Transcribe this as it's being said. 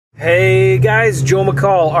Hey guys, Joe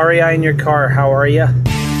McCall, REI in your car. How are ya?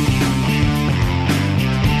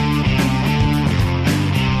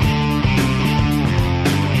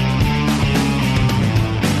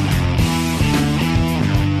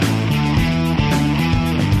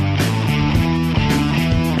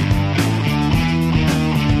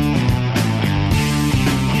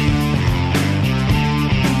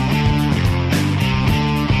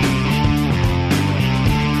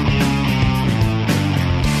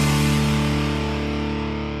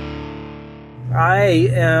 I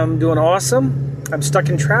am doing awesome. I'm stuck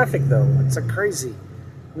in traffic though. It's crazy.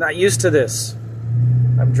 I'm not used to this.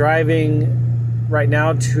 I'm driving right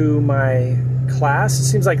now to my class. It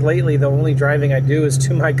seems like lately the only driving I do is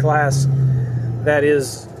to my class that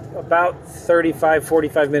is about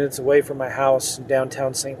 45 minutes away from my house in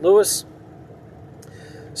downtown St. Louis.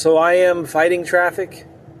 So I am fighting traffic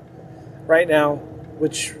right now,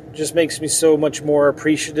 which just makes me so much more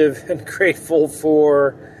appreciative and grateful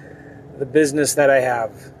for the business that I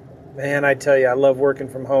have. Man, I tell you, I love working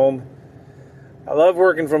from home. I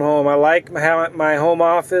like my home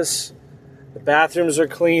office. The bathrooms are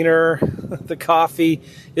cleaner. The coffee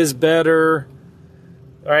is better.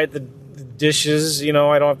 All right, the dishes, I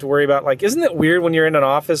don't have to worry about, isn't it weird when you're in an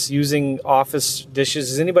office using office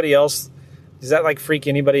dishes? Does that freak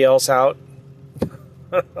anybody else out?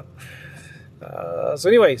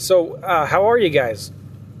 So how are you guys?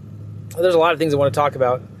 There's a lot of things I want to talk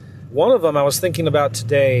about. One of them I was thinking about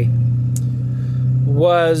today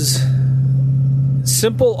was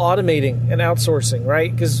simple automating and outsourcing, right?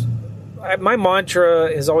 Because my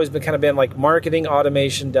mantra has always been marketing,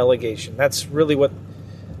 automation, delegation. That's really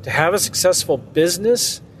to have a successful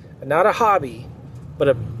business, and not a hobby, but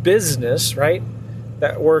a business, right?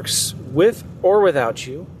 That works with or without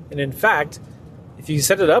you. And in fact, if you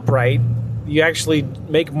set it up right, you actually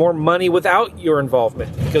make more money without your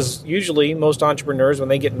involvement, because usually most entrepreneurs, when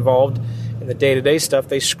they get involved in the day-to-day stuff,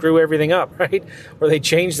 they screw everything up, right? Or they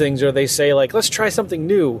change things, or they say let's try something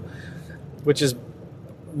new, which is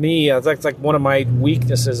me. That's one of my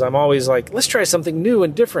weaknesses. I'm always let's try something new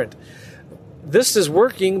and different. This is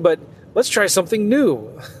working, but let's try something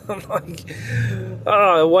new. I'm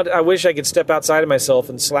I wish I could step outside of myself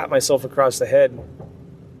and slap myself across the head,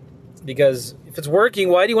 because if it's working,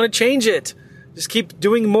 why do you want to change it? Just keep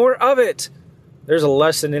doing more of it. There's a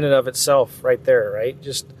lesson in and of itself right there, right?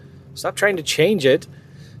 Just stop trying to change it.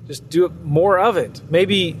 Just do more of it.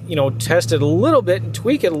 Maybe, test it a little bit and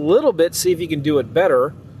tweak it a little bit, see if you can do it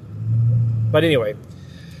better. But anyway,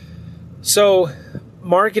 so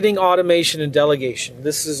marketing, automation, and delegation.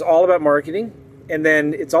 This is all about marketing, and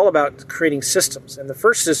then it's all about creating systems. And the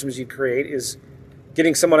first systems you create is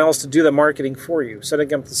getting someone else to do the marketing for you,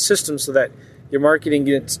 setting up the system so that your marketing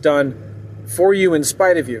gets done for you in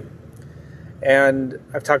spite of you. And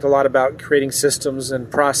I've talked a lot about creating systems and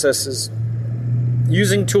processes,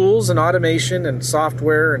 using tools and automation and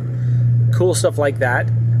software and cool stuff like that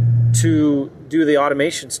to do the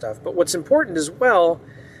automation stuff. But what's important as well,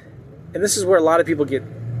 and this is where a lot of people get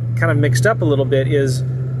kind of mixed up a little bit, is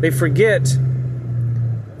they forget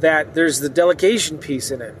that there's the delegation piece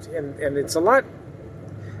in it. And it's a lot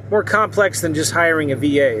more complex than just hiring a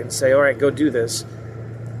VA and say, all right, go do this.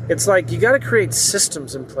 It's you got to create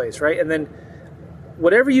systems in place, right? And then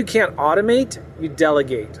whatever you can't automate, you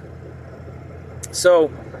delegate. So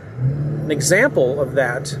an example of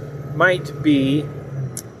that might be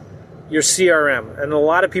your CRM. And a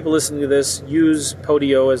lot of people listening to this use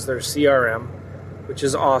Podio as their CRM, which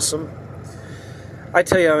is awesome. I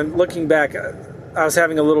tell you, looking back, I was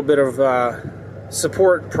having a little bit of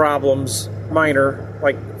support problems, minor,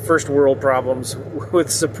 first world problems with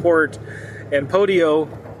support and Podio,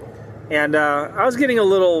 and I was getting a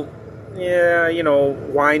little,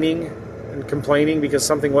 whining and complaining because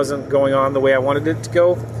something wasn't going on the way I wanted it to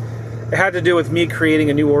go. It had to do with me creating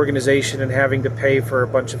a new organization and having to pay for a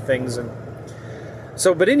bunch of things, and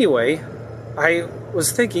so. But anyway, I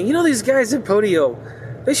was thinking, these guys at Podio,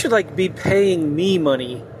 they should be paying me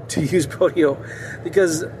money to use Podio,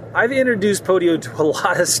 because I've introduced Podio to a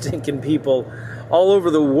lot of stinking people all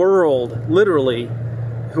over the world, literally,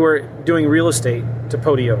 who are doing real estate to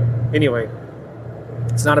Podio. Anyway,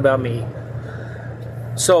 it's not about me.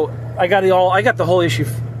 So I got the whole issue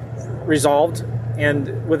resolved,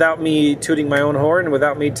 and without me tooting my own horn,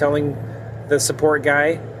 without me telling the support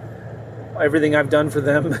guy everything I've done for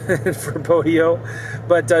them for Podio.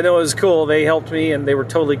 But I know it was cool. They helped me, and they were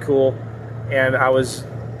totally cool, and I was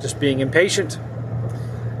just being impatient.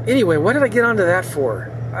 Anyway, what did I get onto that for?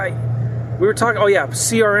 We were talking,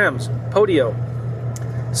 CRMs, Podio.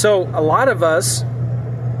 So a lot of us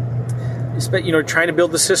trying to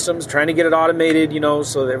build the systems, trying to get it automated,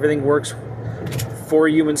 so that everything works for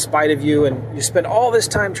you in spite of you. And you spend all this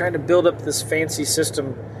time trying to build up this fancy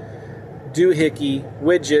system, doohickey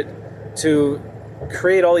widget to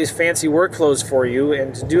create all these fancy workflows for you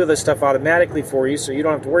and to do this stuff automatically for you so you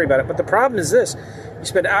don't have to worry about it. But the problem is this: you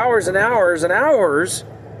spend hours and hours and hours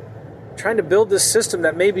trying to build this system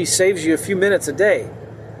that maybe saves you a few minutes a day.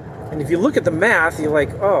 And if you look at the math, you're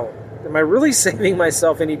like, oh, am I really saving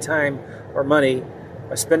myself any time or money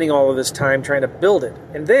by spending all of this time trying to build it?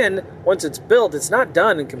 And then once it's built, it's not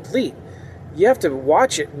done and complete. You have to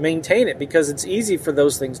watch it and maintain it because it's easy for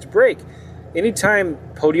those things to break. Anytime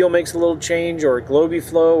Podio makes a little change, or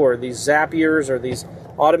Globiflow, or these Zapiers, or these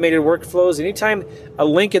automated workflows, anytime a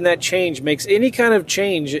link in that change makes any kind of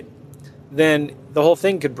change, then the whole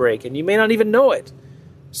thing could break, and you may not even know it.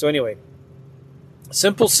 So anyway,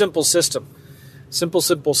 simple system.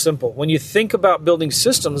 Simple. When you think about building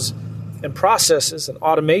systems and processes and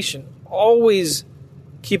automation, always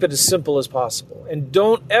keep it as simple as possible. And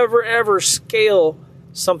don't ever scale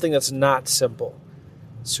something that's not simple.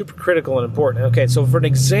 Super critical and important. Okay, so for an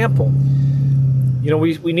example,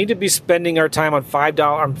 we need to be spending our time on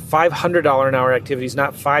 $500 an hour activities,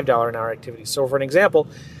 not $5 an hour activities. So for an example,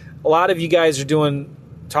 a lot of you guys are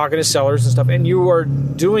talking to sellers and stuff, and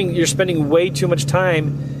you're spending way too much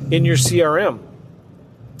time in your CRM,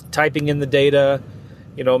 typing in the data,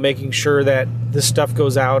 making sure that this stuff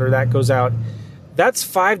goes out or that goes out. That's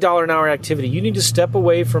 $5 an hour activity. You need to step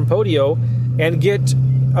away from Podio and get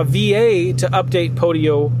a VA to update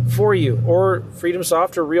Podio for you, or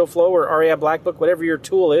FreedomSoft or RealFlow or Aria Blackbook, whatever your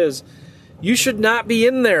tool is. You should not be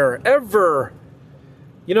in there ever.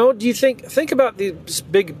 Do you think about these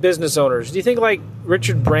big business owners? Do you think like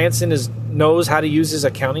Richard Branson knows how to use his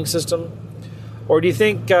accounting system? Or do you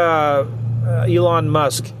think Elon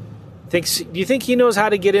Musk do you think he knows how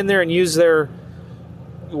to get in there and use their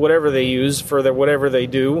whatever they use for their whatever they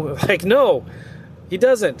do? Like, no, he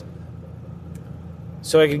doesn't.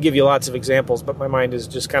 So I could give you lots of examples, but my mind is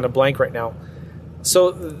just kind of blank right now.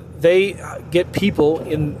 So they get people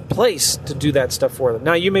in place to do that stuff for them.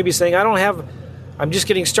 Now you may be saying, I'm just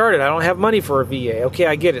getting started. I don't have money for a VA. Okay,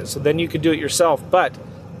 I get it. So then you could do it yourself. But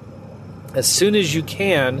as soon as you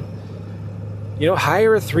can,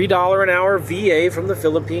 hire a $3 an hour VA from the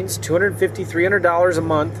Philippines, $250, $300 a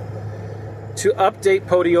month to update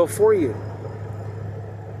Podio for you.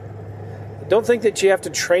 Don't think that you have to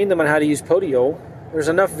train them on how to use Podio. There's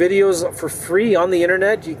enough videos for free on the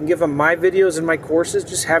internet. You can give them my videos and my courses.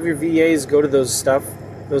 Just have your VAs go to those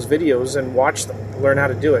videos and watch them, learn how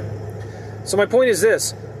to do it. So my point is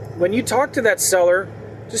this: when you talk to that seller,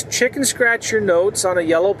 just chicken scratch your notes on a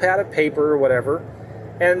yellow pad of paper or whatever,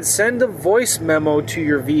 and send a voice memo to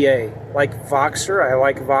your VA, like Voxer. I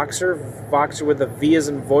like Voxer with a V as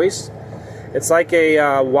in voice. It's like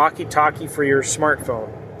a walkie-talkie for your smartphone.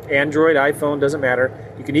 Android, iPhone, doesn't matter.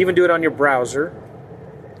 You can even do it on your browser.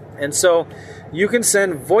 And so you can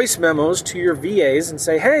send voice memos to your VAs and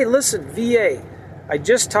say, hey, listen, VA, I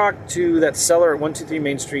just talked to that seller at 123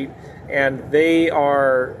 Main Street, and they're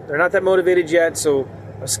not that motivated yet, so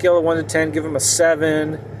a scale of 1 to 10, give them a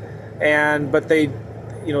 7. But they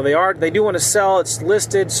do want to sell. It's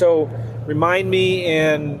listed, so remind me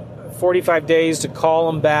in 45 days to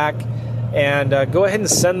call them back, and go ahead and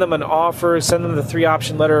send them an offer, send them the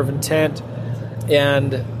 3-option letter of intent,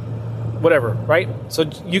 and whatever, right? So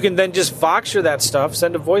you can then just Voxer that stuff,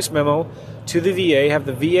 send a voice memo to the VA, have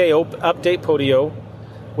the VA update Podio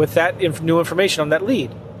with that new information on that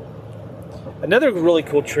lead. Another really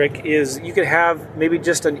cool trick is you could have maybe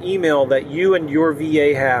just an email that you and your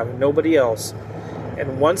VA have, nobody else.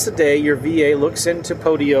 And once a day, your VA looks into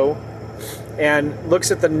Podio and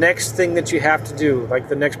looks at the next thing that you have to do, like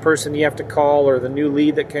the next person you have to call or the new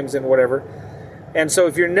lead that comes in, whatever. And so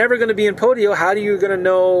if you're never going to be in Podio, how are you going to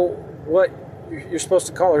know what you're supposed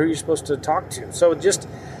to call or who you're supposed to talk to? So just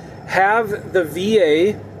have the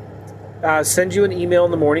VA send you an email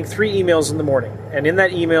in the morning, 3 emails in the morning. And in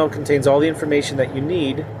that email contains all the information that you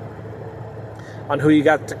need on who you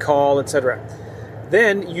got to call, etc.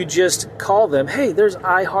 Then you just call them, hey, there's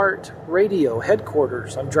iHeart Radio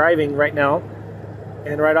headquarters. I'm driving right now,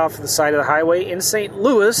 and right off the side of the highway in St.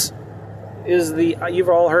 Louis is you've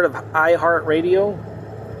all heard of iHeart Radio?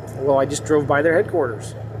 Well, I just drove by their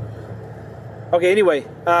headquarters. Okay, anyway,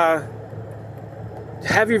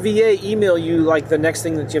 have your VA email you like the next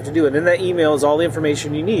thing that you have to do, and in that email is all the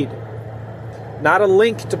information you need. Not a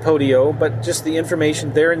link to Podio, but just the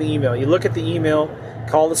information there in the email. You look at the email,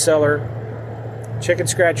 call the seller, check and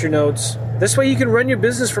scratch your notes. This way you can run your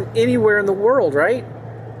business from anywhere in the world, right?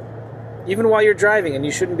 Even while you're driving, and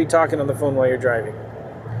you shouldn't be talking on the phone while you're driving.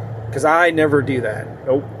 because I never do that.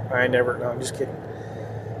 Nope, I never. No, I'm just kidding.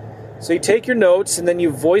 So you take your notes and then you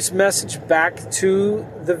voice message back to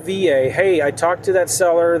the VA. Hey, I talked to that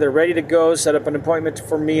seller. They're ready to go. Set up an appointment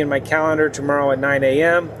for me in my calendar tomorrow at 9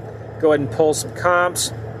 a.m. Go ahead and pull some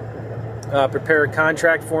comps. Prepare a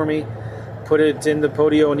contract for me. Put it in the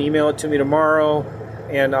Podio and email it to me tomorrow.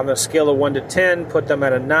 And on the scale of 1 to 10, put them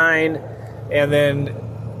at a 9. And then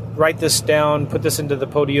write this down. Put this into the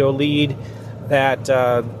Podio lead that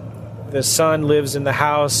the son lives in the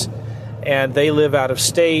house and they live out of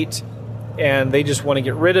state. And they just want to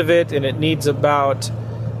get rid of it, and it needs about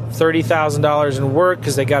 $30,000 in work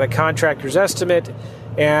because they got a contractor's estimate,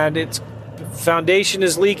 and its foundation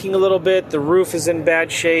is leaking a little bit, the roof is in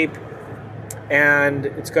bad shape, and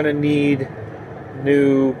it's going to need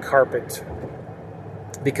new carpet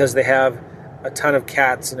because they have a ton of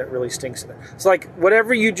cats and it really stinks in there. It's like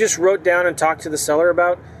whatever you just wrote down and talked to the seller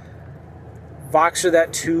about, Voxer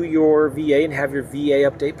that to your VA and have your VA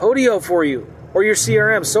update Podio for you. Or your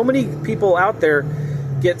CRM. So many people out there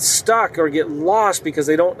get stuck or get lost because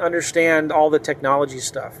they don't understand all the technology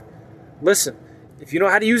stuff. Listen, if you know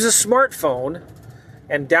how to use a smartphone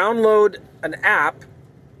and download an app,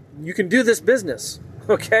 you can do this business,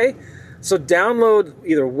 okay? So download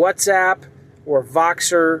either WhatsApp or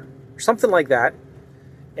Voxer or something like that,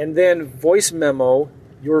 and then voice memo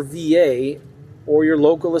your VA or your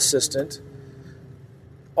local assistant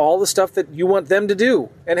all the stuff that you want them to do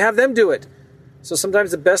and have them do it. So sometimes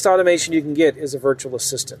the best automation you can get is a virtual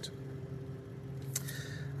assistant.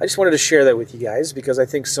 I just wanted to share that with you guys because I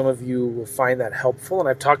think some of you will find that helpful, and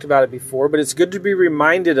I've talked about it before, but it's good to be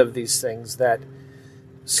reminded of these things, that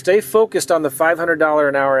stay focused on the $500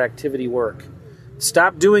 an hour activity work.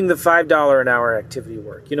 Stop doing the $5 an hour activity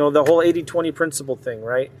work. You know, the whole 80-20 principle thing,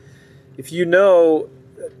 right? If you know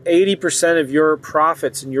 80% of your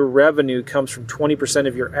profits and your revenue comes from 20%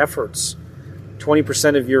 of your efforts,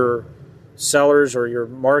 20% of your sellers or your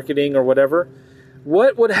marketing or whatever,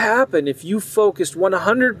 what would happen if you focused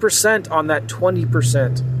 100% on that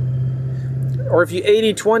 20%? Or if you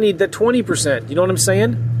 80-20 that 20%? You know what I'm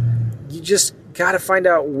saying? You just got to find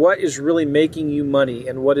out what is really making you money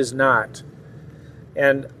and what is not.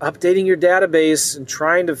 And updating your database and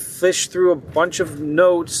trying to fish through a bunch of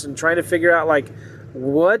notes and trying to figure out, like,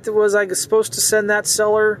 what was I supposed to send that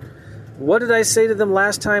seller? What did I say to them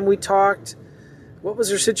last time we talked? What was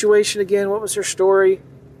their situation again? What was their story?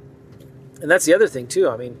 And that's the other thing, too.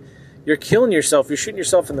 I mean, you're killing yourself. You're shooting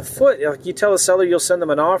yourself in the foot. Like, you tell a seller you'll send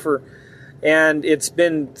them an offer, and it's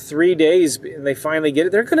been 3 days, and they finally get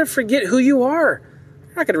it. They're going to forget who you are.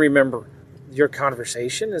 They're not going to remember your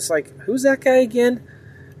conversation. It's like, who's that guy again?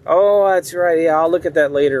 Oh, that's right. Yeah, I'll look at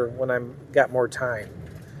that later when I've got more time.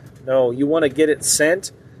 No, you want to get it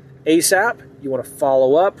sent ASAP. You want to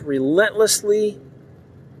follow up relentlessly,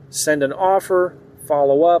 send an offer,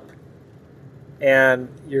 follow up, and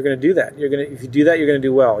you're going to do that. If you do that, you're going to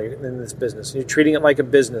do well in this business. You're treating it like a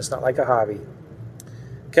business, not like a hobby.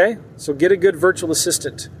 Okay? So get a good virtual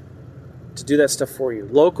assistant to do that stuff for you.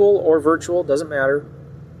 Local or virtual, doesn't matter.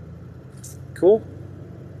 Cool?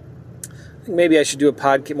 I think maybe I should do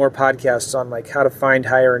more podcasts on like how to find,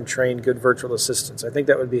 hire, and train good virtual assistants. I think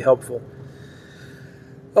that would be helpful.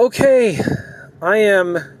 Okay, I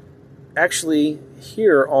am actually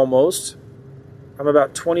here almost. I'm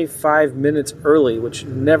about 25 minutes early, which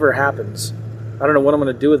never happens. I don't know what I'm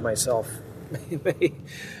going to do with myself.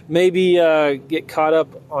 Maybe get caught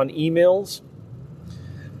up on emails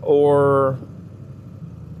or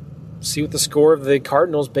see what the score of the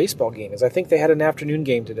Cardinals baseball game is. I think they had an afternoon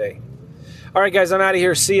game today. All right, guys, I'm out of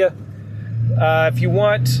here. See ya. If you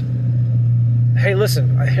want... Hey,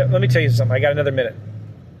 listen, let me tell you something. I got another minute.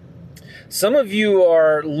 Some of you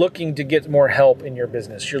are looking to get more help in your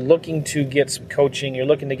business. You're looking to get some coaching. You're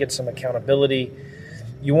looking to get some accountability.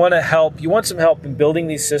 You want to help. You want some help in building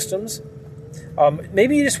these systems.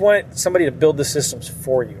 Maybe you just want somebody to build the systems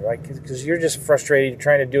for you, right? Because you're just frustrated. You're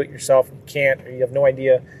trying to do it yourself. And you can't, or you have no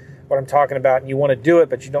idea what I'm talking about. And you want to do it,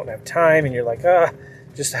 but you don't have time. And you're like,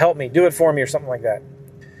 just help me. Do it for me or something like that.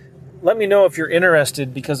 Let me know if you're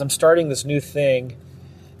interested, because I'm starting this new thing.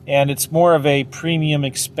 And it's more of a premium,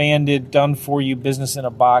 expanded, done-for-you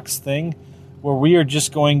business-in-a-box thing where we are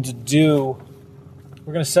just going to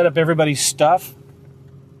we're going to set up everybody's stuff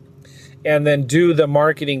and then do the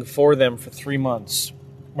marketing for them for 3 months.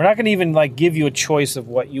 We're not going to even give you a choice of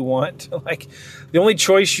what you want. The only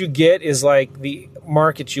choice you get is the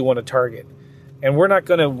market you want to target. And we're not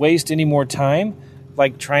going to waste any more time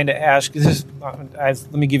trying to ask this.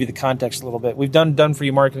 Let me give you the context a little bit. We've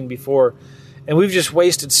done-for-you marketing before. And we've just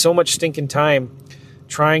wasted so much stinking time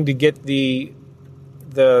trying to get the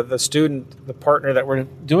the student, the partner that we're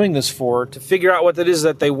doing this for, to figure out what it is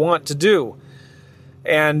that they want to do.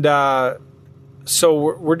 And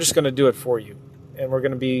so we're just going to do it for you. And we're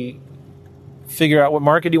going to figure out what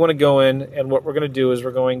market you want to go in. And what we're going to do is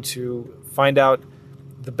we're going to find out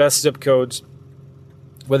the best zip codes,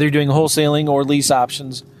 whether you're doing wholesaling or lease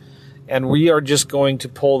options. And we are just going to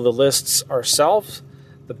pull the lists ourselves,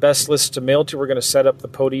 the best lists to mail to. We're going to set up the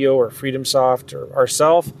Podio or FreedomSoft or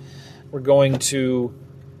ourselves. We're going to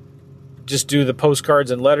just do the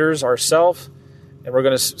postcards and letters ourselves. And we're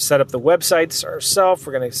going to set up the websites ourselves.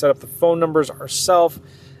 We're going to set up the phone numbers ourselves.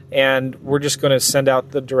 And we're just going to send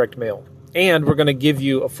out the direct mail. And we're going to give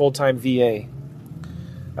you a full-time VA.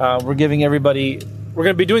 We're giving everybody... We're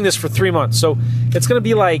going to be doing this for 3 months. So it's going to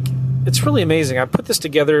be like... It's really amazing. I put this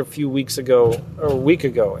together a few weeks ago, or a week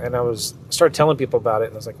ago, and I started telling people about it.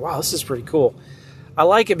 And I was like, wow, this is pretty cool. I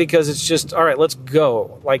like it because it's just, all right, let's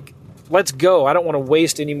go. Like, let's go. I don't want to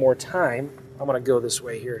waste any more time. I'm going to go this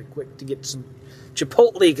way here quick to get some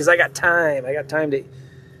Chipotle because I got time. I got time to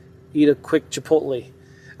eat a quick Chipotle.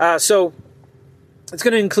 So it's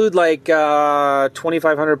going to include like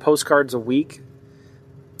 2,500 postcards a week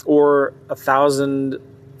or 1,000,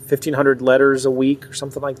 1,500 letters a week or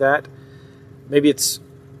something like that. Maybe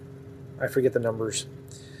I forget the numbers.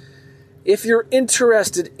 If you're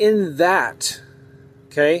interested in that,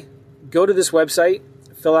 okay, go to this website,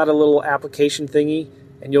 fill out a little application thingy,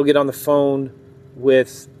 and you'll get on the phone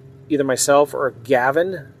with either myself or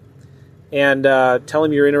Gavin and tell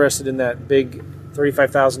him you're interested in that big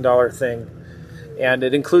 $35,000 thing. And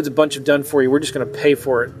it includes a bunch of done for you. We're just going to pay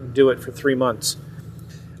for it and do it for 3 months.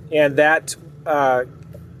 And that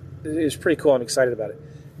is pretty cool. I'm excited about it.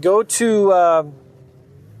 Go to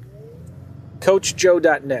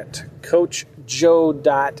CoachJoe.net.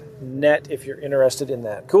 CoachJoe.net if you're interested in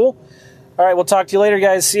that. Cool? All right, we'll talk to you later,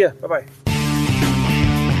 guys. See ya. Bye-bye.